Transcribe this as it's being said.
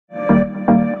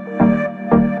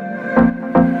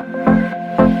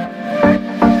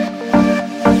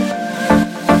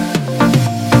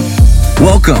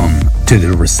Welcome to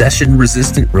the Recession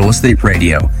Resistant Real Estate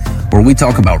Radio, where we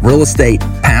talk about real estate,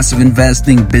 passive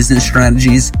investing, business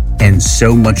strategies, and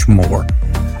so much more.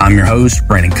 I'm your host,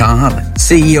 Brandon Cobb,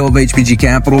 CEO of HPG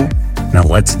Capital. Now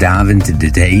let's dive into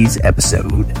today's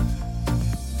episode.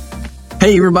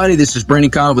 Hey everybody, this is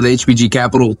Brandon Cobb with HPG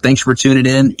Capital. Thanks for tuning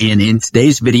in. And in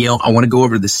today's video, I want to go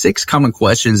over the 6 common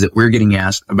questions that we're getting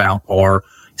asked about our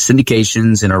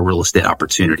syndications and our real estate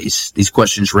opportunities. These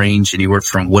questions range anywhere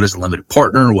from what is a limited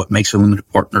partner, what makes a limited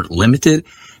partner limited,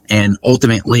 and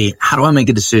ultimately, how do I make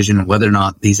a decision on whether or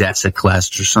not these asset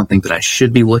classes are something that I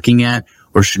should be looking at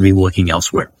or should be looking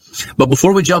elsewhere. But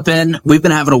before we jump in, we've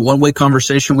been having a one-way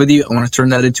conversation with you. I want to turn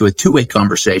that into a two-way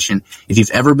conversation. If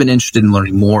you've ever been interested in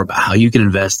learning more about how you can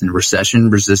invest in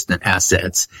recession-resistant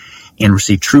assets and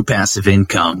receive true passive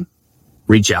income,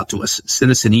 reach out to us. Send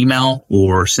us an email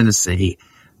or send us a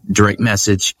direct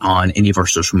message on any of our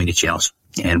social media channels,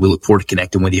 and we look forward to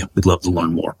connecting with you. We'd love to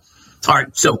learn more. All right,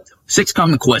 so 6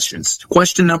 common questions.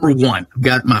 Question number 1, I've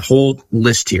got my whole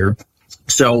list here.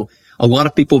 So a lot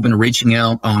of people have been reaching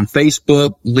out on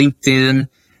Facebook, LinkedIn,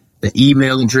 the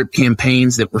email and drip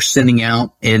campaigns that we're sending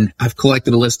out, and I've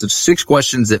collected a list of 6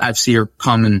 questions that I've seen are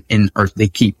common or they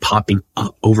keep popping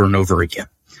up over and over again.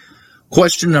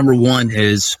 Question number 1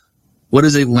 is, what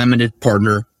is a limited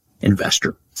partner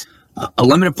investor? A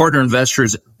limited partner investor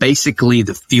is basically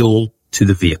the fuel to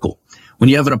the vehicle. When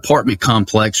you have an apartment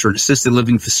complex or an assisted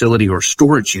living facility or a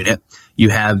storage unit, you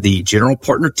have the general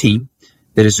partner team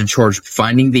that is in charge of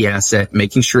finding the asset,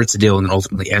 making sure it's a deal, and then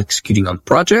ultimately executing on the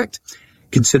project.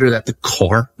 Consider that the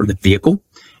car or the vehicle.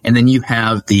 And then you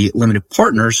have the limited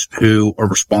partners who are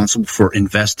responsible for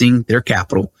investing their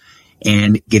capital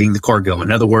and getting the car going.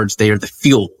 In other words, they are the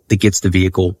fuel that gets the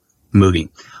vehicle moving.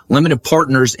 Limited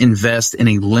partners invest in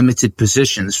a limited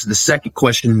position. So the second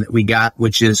question that we got,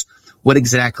 which is, what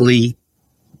exactly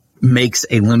makes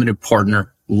a limited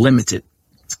partner limited?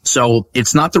 So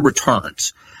it's not the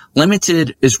returns.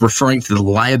 Limited is referring to the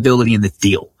liability in the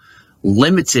deal.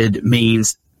 Limited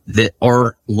means that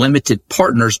our limited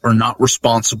partners are not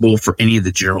responsible for any of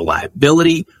the general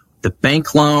liability, the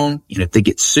bank loan. If they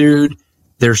get sued,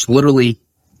 there's literally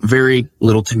very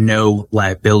little to no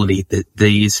liability that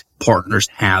these partners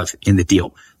have in the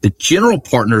deal. The general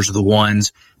partners are the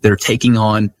ones that are taking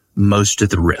on most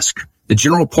of the risk. The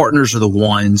general partners are the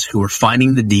ones who are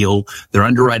finding the deal, they're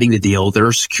underwriting the deal,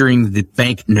 they're securing the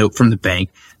bank note from the bank,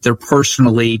 they're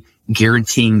personally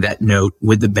guaranteeing that note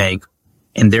with the bank,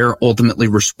 and they're ultimately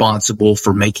responsible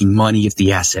for making money if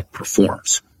the asset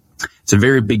performs. It's a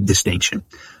very big distinction.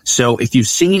 So if you've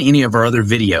seen any of our other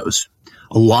videos,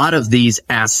 a lot of these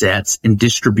assets and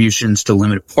distributions to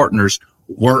limited partners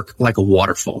work like a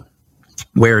waterfall,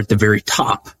 where at the very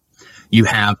top, you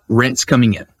have rents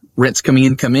coming in. Rents coming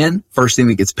in, come in. First thing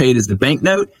that gets paid is the bank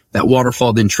note. That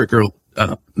waterfall then trickles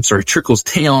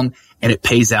down, and it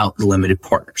pays out the limited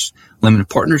partners. Limited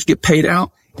partners get paid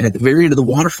out, and at the very end of the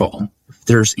waterfall, if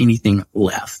there's anything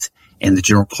left, and the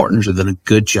general partners have done a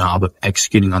good job of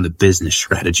executing on the business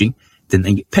strategy, then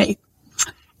they get paid.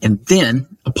 And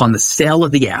then, upon the sale of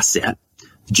the asset,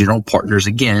 the general partners,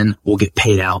 again, will get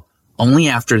paid out only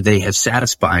after they have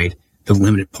satisfied the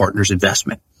limited partner's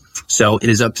investment. So it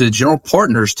is up to the general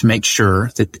partners to make sure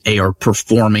that they are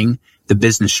performing the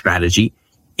business strategy,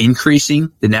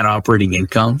 increasing the net operating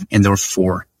income, and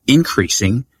therefore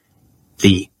increasing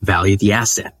the value of the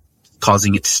asset,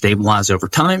 causing it to stabilize over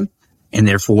time, and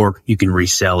therefore you can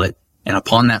resell it. And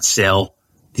upon that sale,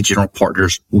 the general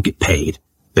partners will get paid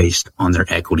based on their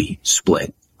equity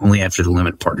split, only after the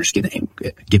limited partners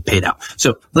get paid out.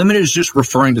 So limited is just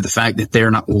referring to the fact that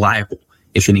they're not liable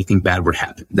if anything bad were to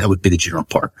happen. That would be the general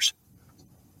partners.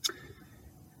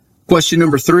 Question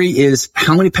number 3 is,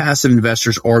 how many passive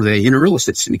investors are they in a real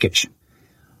estate syndication?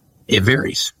 It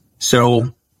varies.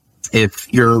 So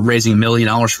if you're raising $1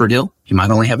 million for a deal, you might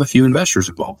only have a few investors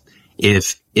involved.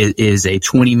 If it is a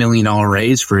 $20 million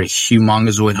raise for a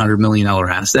humongous $100 million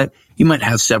asset, you might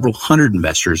have several hundred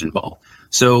investors involved.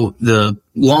 So the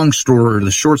long story or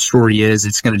the short story is,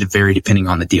 it's going to vary depending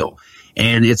on the deal.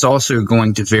 And it's also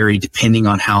going to vary depending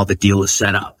on how the deal is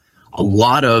set up. A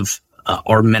lot of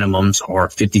our minimums are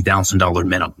 $50,000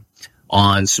 minimum.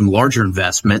 On some larger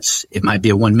investments, it might be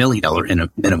a $1 million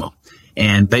minimum.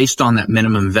 And based on that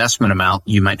minimum investment amount,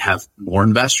 you might have more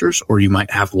investors or you might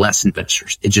have less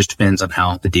investors. It just depends on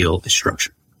how the deal is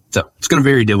structured. So it's going to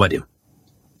vary deal by deal.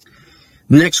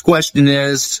 The next question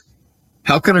is,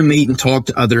 how can I meet and talk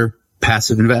to other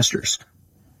passive investors?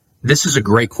 This is a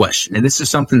great question. And this is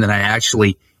something that I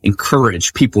actually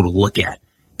encourage people to look at,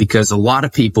 because a lot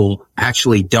of people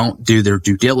actually don't do their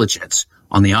due diligence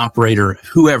on the operator,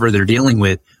 whoever they're dealing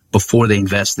with, before they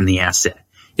invest in the asset.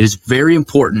 It is very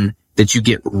important that you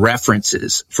get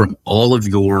references from all of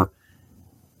your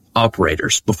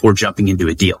operators before jumping into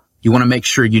a deal. You want to make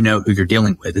sure you know who you're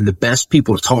dealing with. And the best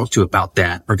people to talk to about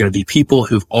that are going to be people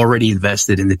who've already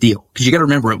invested in the deal. Because you got to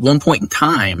remember, at one point in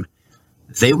time,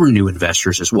 they were new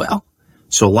investors as well.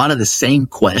 So a lot of the same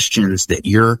questions that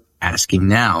you're asking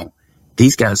now,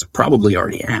 these guys have probably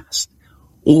already asked.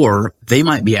 Or they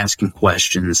might be asking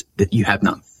questions that you have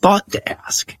not thought to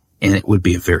ask, and it would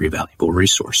be a very valuable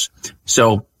resource.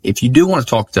 So if you do want to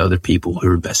talk to other people who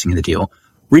are investing in the deal,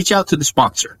 reach out to the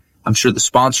sponsor. I'm sure the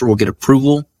sponsor will get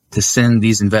approval to send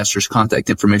these investors' contact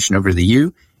information over to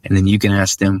you, and then you can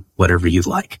ask them whatever you'd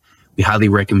like. We highly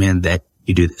recommend that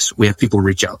you do this. We have people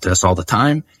reach out to us all the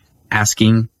time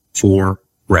asking for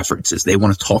references. They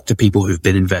want to talk to people who've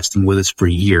been investing with us for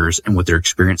years and what their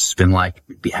experience has been like.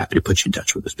 We'd be happy to put you in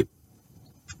touch with those people.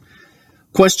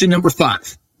 Question number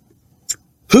 5.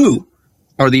 Who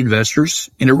are the investors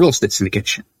in a real estate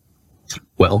syndication?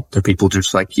 Well, they're people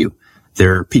just like you.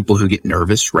 They're people who get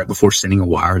nervous right before sending a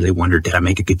wire. They wonder, did I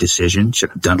make a good decision?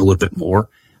 Should I have done a little bit more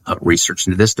research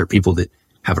into this? They're people that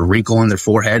have a wrinkle on their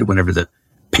forehead whenever the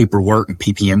paperwork and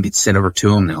PPM gets sent over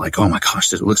to them. They're like, oh my gosh,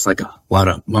 this looks like a lot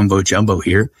of mumbo jumbo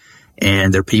here.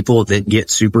 And they're people that get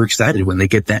super excited when they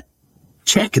get that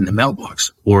check in the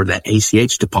mailbox or that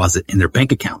ACH deposit in their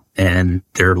bank account. And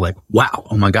they're like, wow,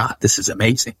 oh my God, this is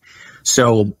amazing.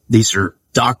 So these are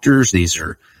doctors. These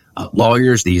are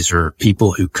lawyers. These are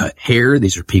people who cut hair.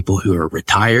 These are people who are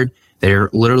retired. They're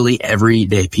literally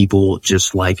everyday people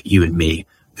just like you and me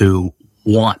who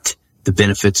want the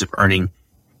benefits of earning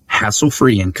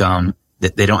hassle-free income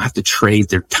that they don't have to trade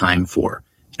their time for.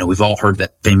 You know, we've all heard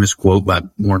that famous quote by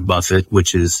Warren Buffett,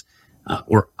 which is,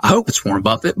 or I hope it's Warren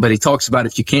Buffett, but he talks about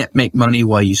if you can't make money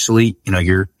while you sleep, you know,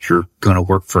 you're going to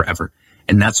work forever.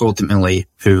 And that's ultimately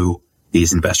who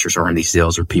these investors are in these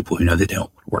deals, are people who know they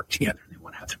don't want to work together. They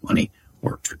want to have their money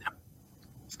work for them.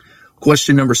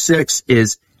 Question number 6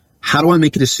 is, how do I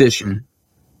make a decision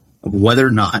of whether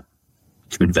or not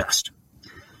to invest?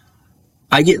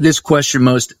 I get this question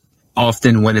most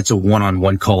often when it's a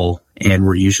one-on-one call and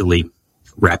we're usually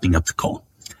wrapping up the call.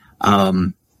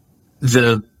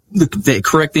 The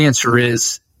correct answer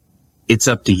is, it's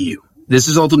up to you. This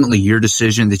is ultimately your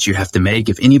decision that you have to make.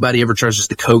 If anybody ever tries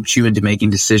to coach you into making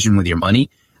a decision with your money,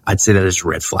 I'd say that is a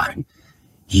red flag.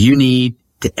 You need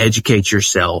to educate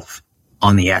yourself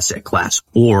on the asset class,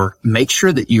 or make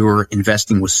sure that you're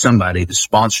investing with somebody, the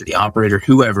sponsor, the operator,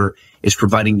 whoever is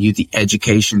providing you the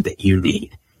education that you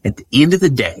need. At the end of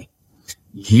the day,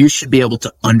 you should be able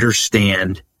to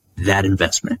understand that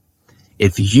investment.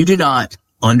 If you do not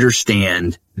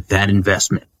understand that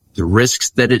investment, the risks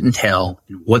that it entails,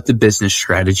 and what the business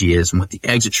strategy is, and what the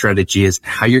exit strategy is,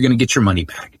 how you're going to get your money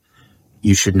back,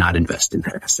 you should not invest in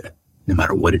that asset, no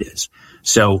matter what it is.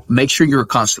 So make sure you're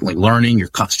constantly learning, you're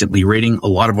constantly reading. A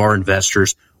lot of our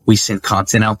investors, we send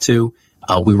content out to.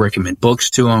 We recommend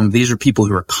books to them. These are people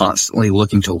who are constantly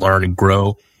looking to learn and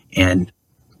grow and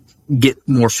get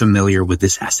more familiar with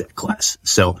this asset class.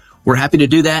 So we're happy to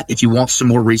do that. If you want some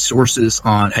more resources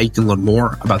on how you can learn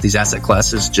more about these asset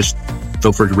classes, just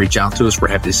feel free to reach out to us. We're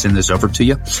happy to send this over to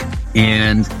you.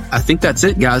 And I think that's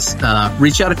it, guys.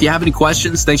 Reach out if you have any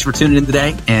questions. Thanks for tuning in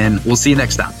today, and we'll see you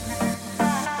next time.